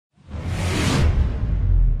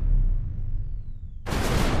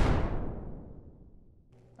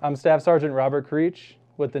I'm Staff Sergeant Robert Creech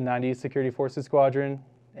with the 90th Security Forces Squadron,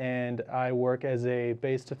 and I work as a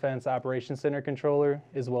Base Defense Operations Center Controller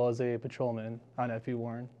as well as a patrolman on FE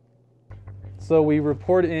Warren. So we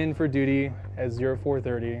report in for duty at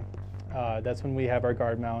 0430. That's when we have our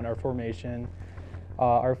guard mount, our formation.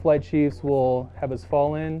 Our flight chiefs will have us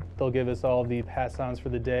fall in. They'll give us all the pass-ons for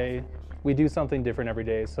the day. We do something different every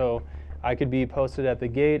day. So I could be posted at the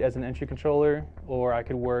gate as an entry controller, or I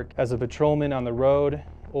could work as a patrolman on the road,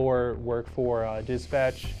 or work for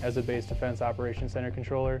dispatch as a Base Defense Operations Center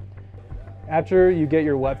Controller. After you get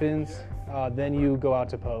your weapons, then you go out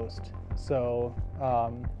to post. So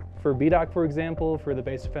for BDOC, for example, for the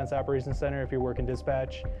Base Defense Operations Center, if you're working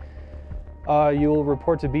dispatch, you'll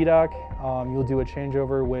report to BDOC, you'll do a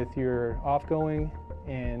changeover with your offgoing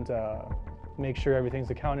and make sure everything's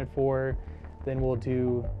accounted for. Then we'll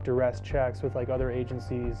do duress checks with like other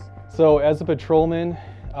agencies. So as a patrolman,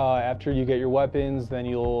 after you get your weapons, then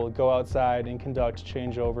you'll go outside and conduct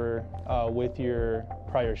changeover with your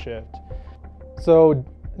prior shift. So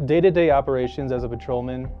day-to-day operations as a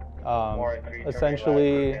patrolman,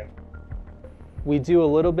 essentially we do a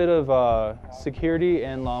little bit of security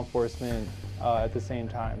and law enforcement at the same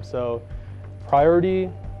time. So priority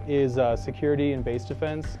is security and base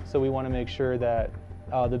defense. So we want to make sure that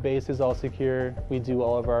the base is all secure. We do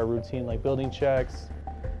all of our routine like building checks.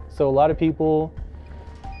 So a lot of people,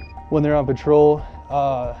 when they're on patrol,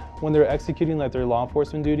 when they're executing like their law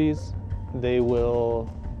enforcement duties, they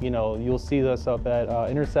will, you'll see us up at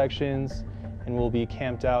intersections, and we'll be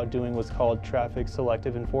camped out doing what's called traffic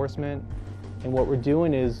selective enforcement. And what we're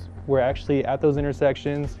doing is we're actually at those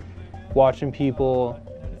intersections watching people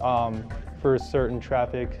for certain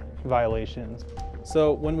traffic violations.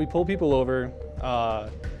 So when we pull people over,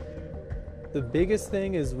 the biggest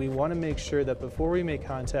thing is we want to make sure that before we make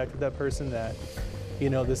contact with that person that,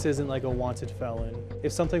 this isn't like a wanted felon.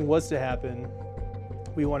 If something was to happen,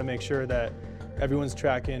 we want to make sure that everyone's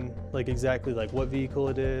tracking like exactly like what vehicle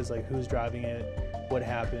it is, like who's driving it, what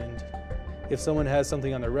happened. If someone has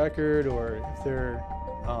something on their record, or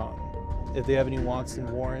if they have any wants and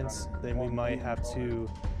warrants, then we might have to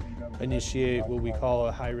initiate what we call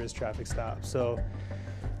a high-risk traffic stop. So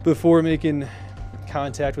before making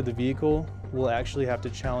contact with the vehicle, we'll actually have to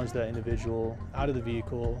challenge that individual out of the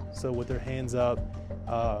vehicle. So with their hands up,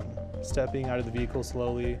 stepping out of the vehicle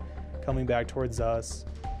slowly, coming back towards us,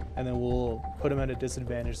 and then we'll put them at a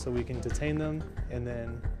disadvantage so we can detain them and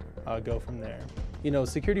then go from there.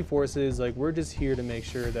 Security forces, like, we're just here to make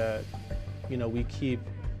sure that, we keep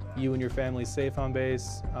you and your family safe on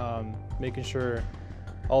base, making sure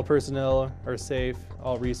all personnel are safe,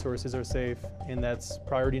 all resources are safe, and that's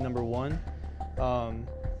priority number one.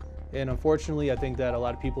 And unfortunately, I think that a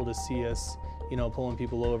lot of people just see us, pulling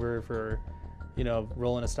people over for,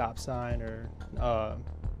 rolling a stop sign or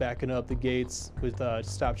backing up the gates with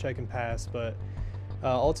stop, check, and pass. But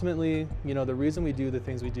ultimately, the reason we do the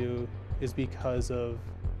things we do is because of,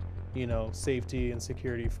 safety and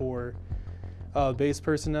security for base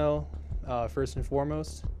personnel, first and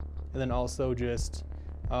foremost, and then also just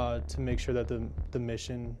to make sure that the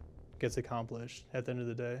mission gets accomplished at the end of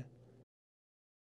the day.